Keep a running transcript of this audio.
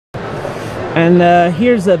And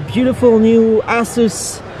here's a beautiful new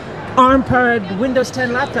ASUS ARM-powered Windows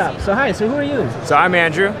 10 laptop. So hi, so who are you? So I'm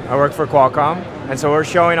Andrew, I work for Qualcomm, and so we're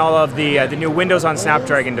showing all of the new Windows on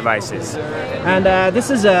Snapdragon devices. And this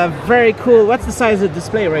is a very cool, what's the size of the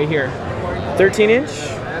display right here? 13 inch?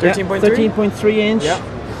 13.3? 13.3 inch.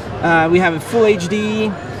 Yep. We have a full HD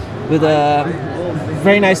with a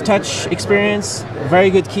very nice touch experience, very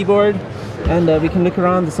good keyboard. And we can look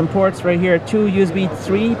around, there's some ports right here, 2 USB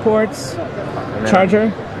 3 ports,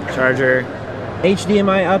 charger,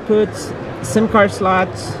 HDMI output, SIM card slot,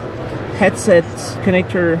 headset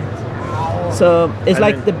connector. So it's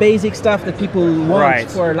like the basic stuff that people want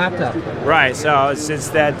for a laptop. Right. So it's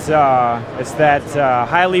that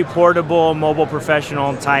highly portable, mobile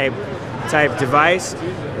professional type device.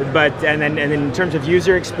 But and then in terms of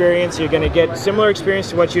user experience, you're going to get similar experience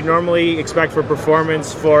to what you'd normally expect for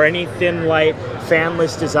performance for any thin, light,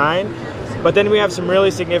 fanless design. But then we have some really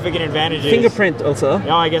significant advantages. Fingerprint also.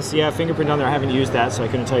 No, I guess, yeah, fingerprint on there. I haven't used that, so I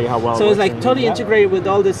couldn't tell you how well so it's like totally integrated with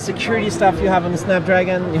all the security stuff you have on the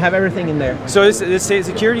Snapdragon. You have everything in there. So this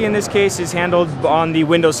security in this case is handled on the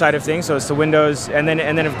Windows side of things. So it's the Windows, and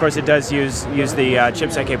then of course it does use the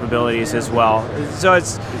chipset capabilities as well. So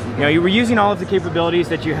it's, you know, you were using all of the capabilities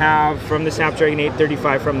that you have from the Snapdragon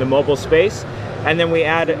 835 from the mobile space, and then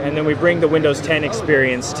we bring the Windows 10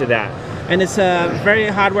 experience to that. And it's very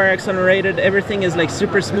hardware accelerated. Everything is like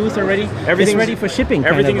super smooth already. Everything's ready for shipping.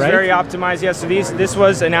 Everything's very optimized. Yeah. So this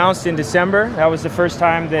was announced in December. That was the first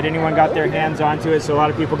time that anyone got their hands onto it. So a lot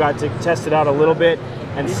of people got to test it out a little bit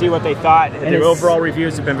and see what they thought. And the overall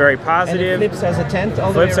reviews have been very positive. And it flips as a tent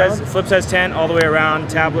all the way around. Flips as tent all the way around.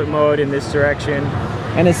 Tablet mode in this direction.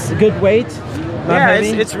 And it's good weight. Yeah,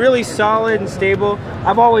 it's really solid and stable.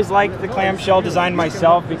 I've always liked the clamshell design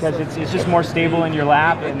myself because it's just more stable in your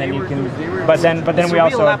lap, and then you can. But then we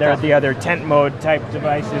also have the other tent mode type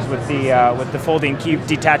devices with the folding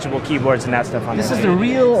detachable keyboards and that stuff on. This is the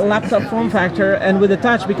real laptop form factor, and with the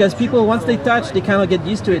touch, because people once they touch, they kind of get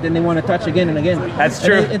used to it and they want to touch again and again. That's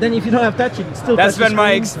true. And then if you don't have touch, you still. That's been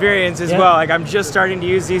my experience as well. Like I'm just starting to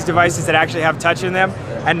use these devices that actually have touch in them,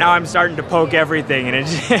 and now I'm starting to poke everything, and it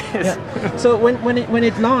just. So when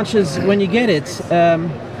it launches, when you get it,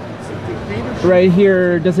 right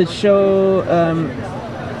here, does it show?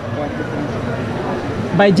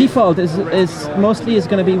 By default, is mostly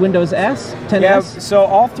going to be Windows S, 10s. Yeah. So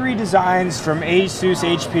all 3 designs from ASUS,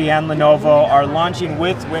 HP, and Lenovo are launching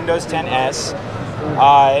with Windows 10s.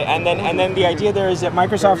 And then the idea there is that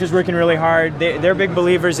Microsoft is working really hard. They're big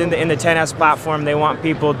believers in the 10s platform. They want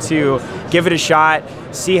people to give it a shot,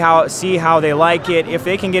 see how they like it. If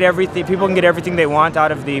they can get everything, people can get everything they want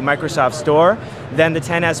out of the Microsoft Store, then the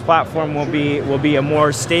 10s platform will be a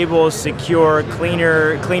more stable, secure,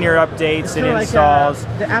 cleaner updates and installs.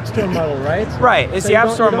 Like the App Store model, right? Right. It's the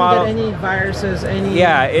App Store model. You don't get any viruses, any.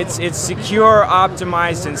 Yeah, it's secure,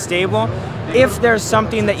 optimized, and stable. If there's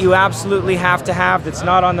something that you absolutely have to have that's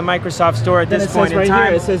not on the Microsoft Store at this point in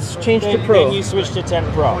time, it says change to Pro. Then you switch to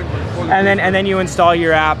 10 Pro, and then you install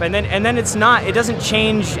your app, and then it doesn't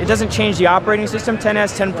change the operating system.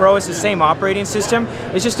 10s, 10 Pro is the same operating system.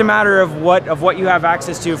 It's just a matter of what you have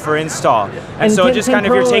access to for install, and so 10, just kind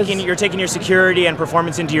of you're taking your security and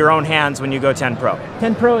performance into your own hands when you go 10 Pro.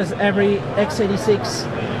 10 Pro is every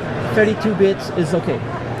x86 32 bits is okay.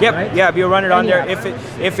 Yep. Right? Yeah, you'll run it on there. If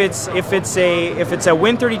it's a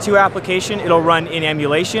Win32 application, it'll run in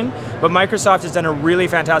emulation. But Microsoft has done a really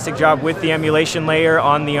fantastic job with the emulation layer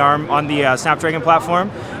on the Snapdragon platform,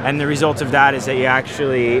 and the result of that is that you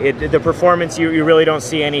actually the performance you really don't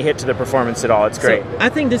see any hit to the performance at all. It's great. So I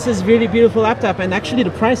think this is really beautiful laptop, and actually the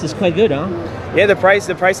price is quite good, huh? Yeah, the price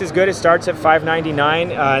is good. It starts at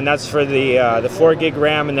 $599, and that's for the 4 gig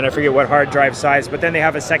RAM, and then I forget what hard drive size. But then they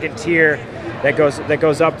have a second tier that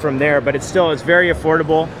goes up from there, but it's very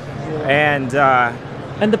affordable, and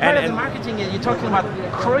the part of the marketing, you're talking about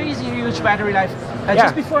crazy huge battery life.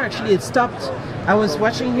 Just before actually it stopped, I was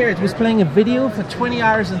watching here. It was playing a video for 20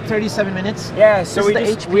 hours and 37 minutes. Yeah, so we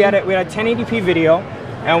had a 1080p video,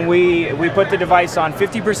 and we put the device on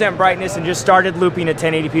 50% brightness and just started looping a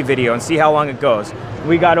 1080p video and see how long it goes.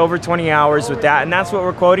 We got over 20 hours with that, and that's what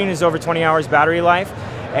we're quoting is over 20 hours battery life.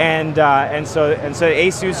 And so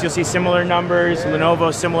ASUS, you'll see similar numbers,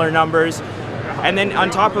 Lenovo similar numbers, and then on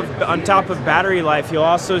top of battery life, you'll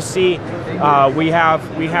also see we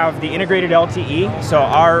have the integrated LTE. So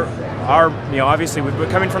our obviously we're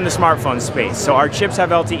coming from the smartphone space, so our chips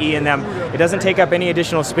have LTE in them. It doesn't take up any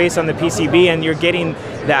additional space on the PCB, and you're getting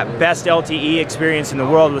that best LTE experience in the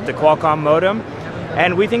world with the Qualcomm modem.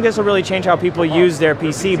 And we think this will really change how people use their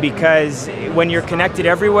PC, because when you're connected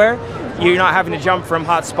everywhere, you're not having to jump from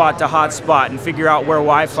hotspot to hotspot and figure out where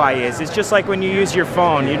Wi-Fi is. It's just like when you use your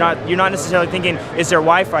phone. You're not necessarily thinking, is there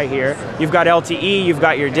Wi-Fi here? You've got LTE, you've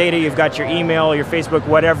got your data, you've got your email, your Facebook,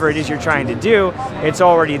 whatever it is you're trying to do, it's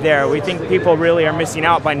already there. We think people really are missing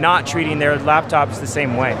out by not treating their laptops the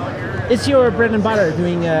same way. It's your bread and butter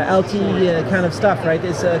doing LTE kind of stuff, right?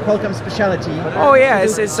 It's Qualcomm specialty. Oh yeah,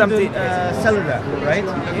 it's something cellular, right?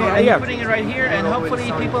 Yeah, and you're putting it right here, and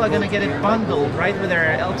hopefully people are going to get it bundled, right, with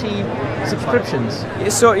their LTE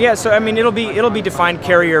subscriptions. So yeah, so I mean, it'll be defined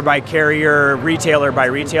carrier by carrier, retailer by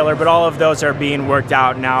retailer, but all of those are being worked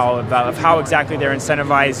out now of how exactly they're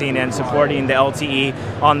incentivizing and supporting the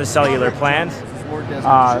LTE on the cellular plans.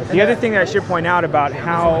 The other thing that I should point out about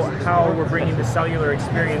how we're bringing the cellular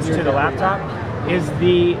experience to the laptop is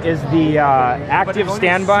the active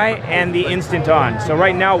standby and the instant on. So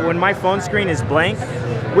right now, when my phone screen is blank,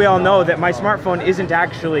 we all know that my smartphone isn't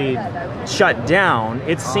actually shut down.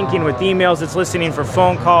 It's syncing with emails, it's listening for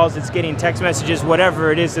phone calls, it's getting text messages,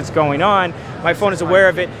 whatever it is that's going on. My phone is aware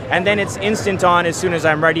of it, and then it's instant on as soon as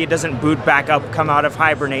I'm ready. It doesn't boot back up, come out of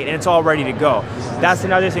hibernate, and it's all ready to go. That's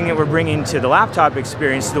another thing that we're bringing to the laptop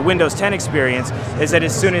experience, the Windows 10 experience, is that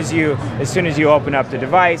as soon as you open up the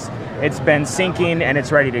device, it's been syncing and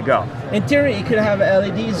it's ready to go. In theory, you could have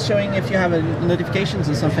LEDs showing if you have notifications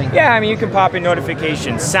or something. Yeah, I mean, you can pop in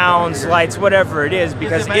notifications, sounds, lights, whatever it is,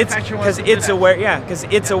 because it's aware. Yeah, because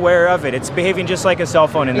it's aware of it. It's behaving just like a cell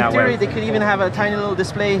phone in that way. In theory, they could even have a tiny little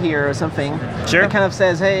display here or something. Sure. That kind of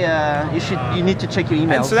says, hey, you need to check your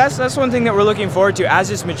emails. And so that's one thing that we're looking forward to as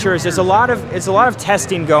this matures. There's a lot of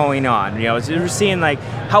testing going on. You know, we're seeing like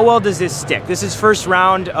how well does this stick. This is first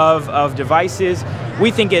round of devices. We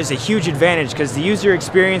think is a huge advantage because the user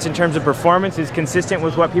experience in terms of performance is consistent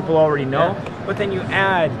with what people already know. But then you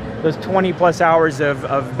add those 20 plus hours of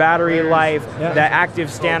battery life, that active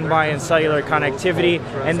standby and cellular connectivity,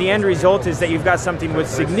 and the end result is that you've got something with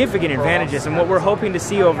significant advantages. And what we're hoping to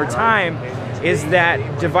see over time is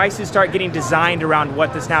that devices start getting designed around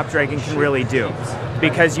what the Snapdragon can really do.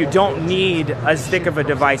 Because you don't need as thick of a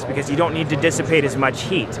device, because you don't need to dissipate as much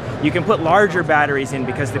heat. You can put larger batteries in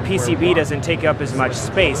because the PCB doesn't take up as much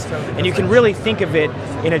space. And you can really think of it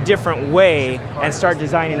in a different way and start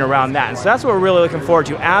designing around that. And so that's what we're really looking forward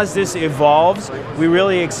to. As this evolves, we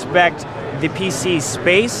really expect the PC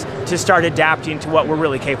space to start adapting to what we're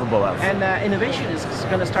really capable of. And innovation is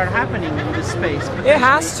going to start happening in this space. It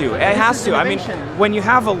has to. It has to. I mean, when you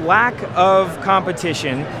have a lack of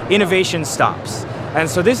competition, innovation stops. And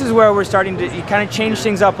so this is where we're starting to kind of change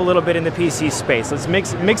things up a little bit in the PC space. Let's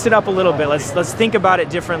mix it up a little bit. Let's think about it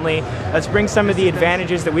differently. Let's bring some of the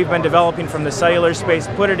advantages that we've been developing from the cellular space,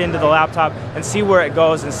 put it into the laptop, and see where it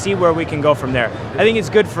goes and see where we can go from there. I think it's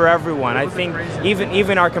good for everyone. I think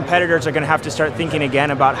even our competitors are going to have to start thinking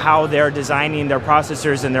again about how they're designing their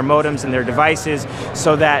processors and their modems and their devices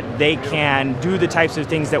so that they can do the types of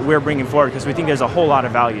things that we're bringing forward, because we think there's a whole lot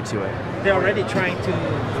of value to it. They're already trying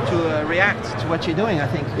to react to what you're doing, I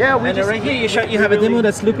think. Yeah, right here you have a demo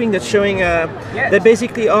that's looping, that's showing that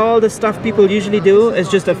basically all the stuff people usually do is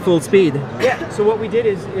just at full speed. Yeah, so what we did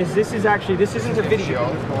is this isn't a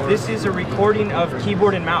video, this is a recording of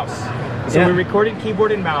keyboard and mouse. So we recorded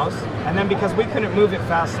keyboard and mouse, and then because we couldn't move it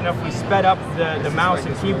fast enough, we sped up the mouse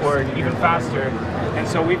and keyboard even faster. And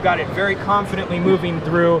so we've got it very confidently moving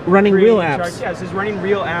through. Running real apps. Charts. Yeah, this is running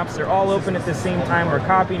real apps. They're all open at the same time. We're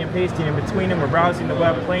copying and pasting in between them. We're browsing the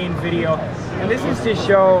web, playing video. And this is to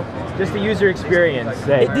show just the user experience.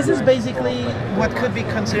 This is basically what could be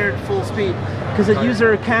considered full speed, because a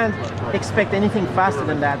user can't expect anything faster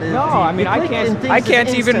than that. No, I mean, I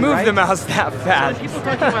can't even move the mouse that fast. So people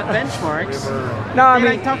talking about benchmarks. No, I mean,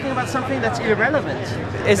 like talking about something that's irrelevant.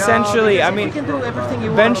 Essentially, no, I mean, you can do everything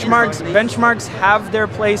you want. Benchmarks have their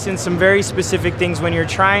place in some very specific things when you're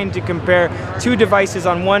trying to compare two devices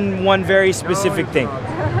on one very specific thing.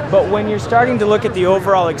 But when you're starting to look at the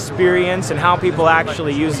overall experience and how people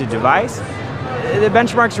actually use the device, the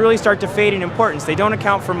benchmarks really start to fade in importance. They don't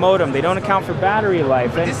account for modem, they don't account for battery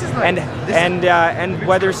life, and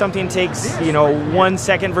whether something takes 1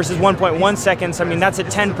 second versus 1.1 seconds. I mean, that's at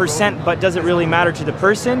 10%, but does it really matter to the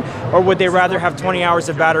person, or would they rather have 20 hours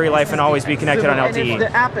of battery life and always be connected on LTE?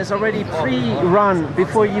 The app is already pre-run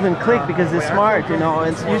before you even click, because they're smart.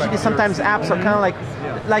 It's usually sometimes apps are kind of like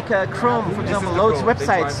Chrome, for example, loads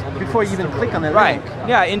websites before you even click on the link.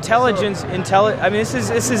 Yeah, intelligence. I mean, this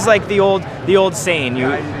is like the old saying: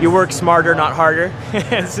 you work smarter, not harder.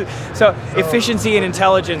 So efficiency and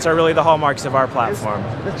intelligence are really the hallmarks of our platform.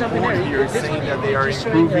 Let's jump in here. This one they are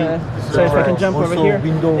improving. So if I can jump over here,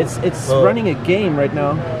 it's running a game right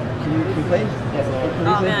now. Can you play?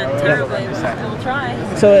 Oh man, terribly. We'll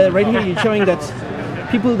try. So right here you're showing that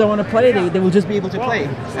people who don't want to play, they will just be able to play.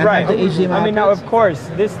 And Right. have the HDMI I mean, now outputs. of course,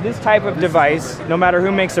 this type of device, no matter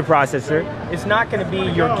who makes the processor, it's not going to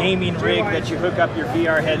be your gaming rig that you hook up your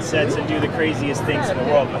VR headsets and do the craziest things in the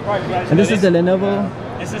world with. And this is the Lenovo.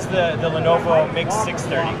 This is the Lenovo Mix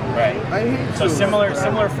 630, right? So similar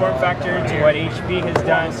form factor to what HP has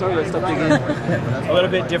done. Sorry, I stopped again. A little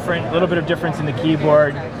bit different, a little bit of difference in the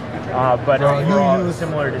keyboard, but overall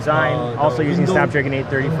similar design. Also using Snapdragon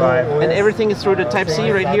 835. And everything is through the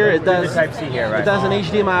Type-C right here. It does. The Type-C here, right? It does an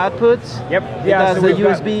HDMI output. Yep. It does so the we've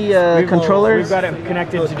USB got, controllers. We've got it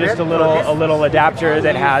connected to just a little adapter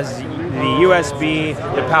that has the USB,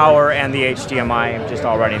 the power, and the HDMI just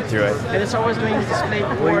all running through it. And it's always going to display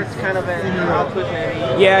port, kind of an output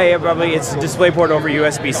maybe. Yeah, probably. It's DisplayPort over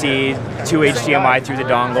USB-C to HDMI through the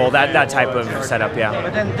dongle. That type of setup, yeah.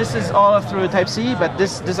 But then this is all through Type-C, but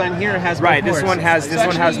this design here has more Right. ports. This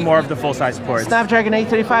one has more of the full-size ports. Snapdragon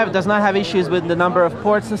 835 does not have issues with the number of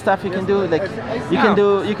ports and stuff you can do. Like you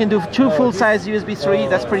can do 2 full-size USB 3.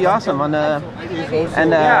 That's pretty awesome on yeah,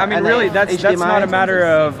 I mean, really, that's not a matter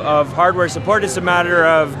of hardware support. It's a matter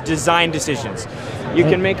of design decisions. You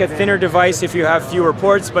can make a thinner device if you have fewer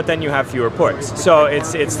ports, but then you have fewer ports. So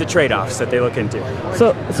it's the trade-offs that they look into.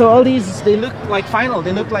 So all these, they look like final.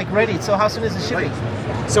 They look like ready. So how soon is the shipping?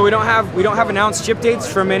 So we don't have announced ship dates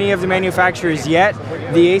for many of the manufacturers yet.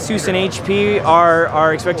 The ASUS and HP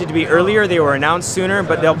are expected to be earlier. They were announced sooner,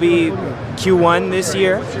 but they'll be Q1 this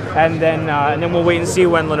year, and then we'll wait and see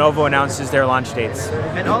when Lenovo announces their launch dates.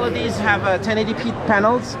 And all of these have 1080p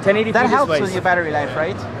panels. 1080p that helps displays. with your battery life,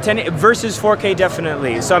 right? 10 versus 4K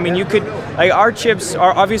definitely. So I mean, you could our chips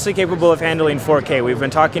are obviously capable of handling 4K. We've been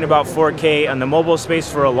talking about 4K on the mobile space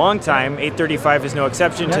for a long time. 835 is no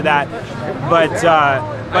exception to that, but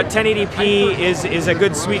 1080p is a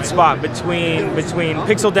good sweet spot between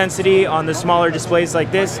pixel density on the smaller displays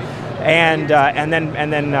like this, and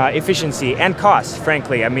then efficiency and cost.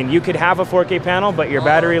 Frankly, I mean, you could have a 4K panel, but your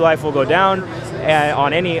battery life will go down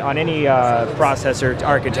on any processor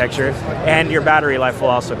architecture, and your battery life will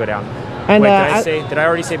also go down. And, wait, did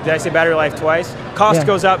I say battery life twice? Cost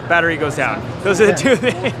goes up, battery goes down. Those are the two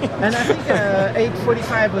things. And I think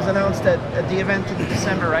 845 was announced at the event in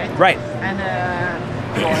December, right? Right. And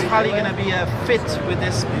it's probably going to be a fit with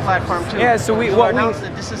this platform too. Yeah, so we announced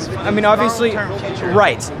that this is for the long-term future.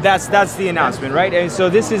 Right. That's the announcement, right? And so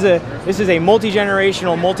this is a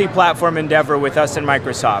multi-generational, multi-platform endeavor with us and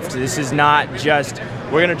Microsoft. This is not just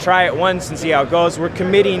we're going to try it once and see how it goes. We're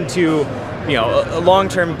committing to a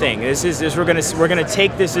long-term thing. We're gonna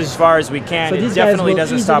take this as far as we can. So it definitely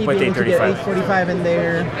doesn't stop with 835. 845 in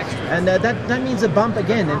there, and that means a bump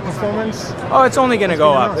again in performance. Oh, it's only going to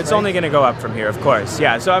go up. It's only going to go up from here, of course.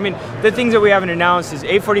 Yeah. So I mean, the things that we haven't announced is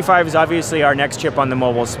 845 is obviously our next chip on the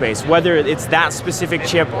mobile space. Whether it's that specific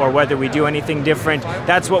chip or whether we do anything different,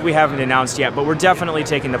 that's what we haven't announced yet. But we're definitely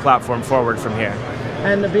taking the platform forward from here.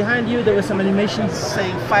 And behind you, there was some animations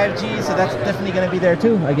saying 5G, so that's definitely going to be there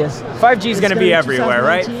too, I guess. 5G is going to be everywhere,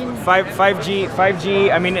 right?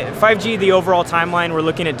 5G. I mean, 5G. The overall timeline, we're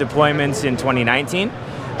looking at deployments in 2019.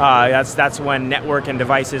 That's when network and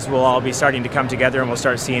devices will all be starting to come together, and we'll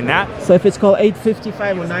start seeing that. So if it's called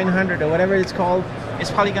 855 or 900 or whatever it's called, it's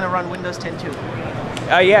probably going to run Windows 10 too.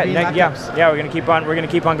 Yeah. We're going to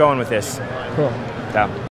keep on going with this. Cool. Yeah.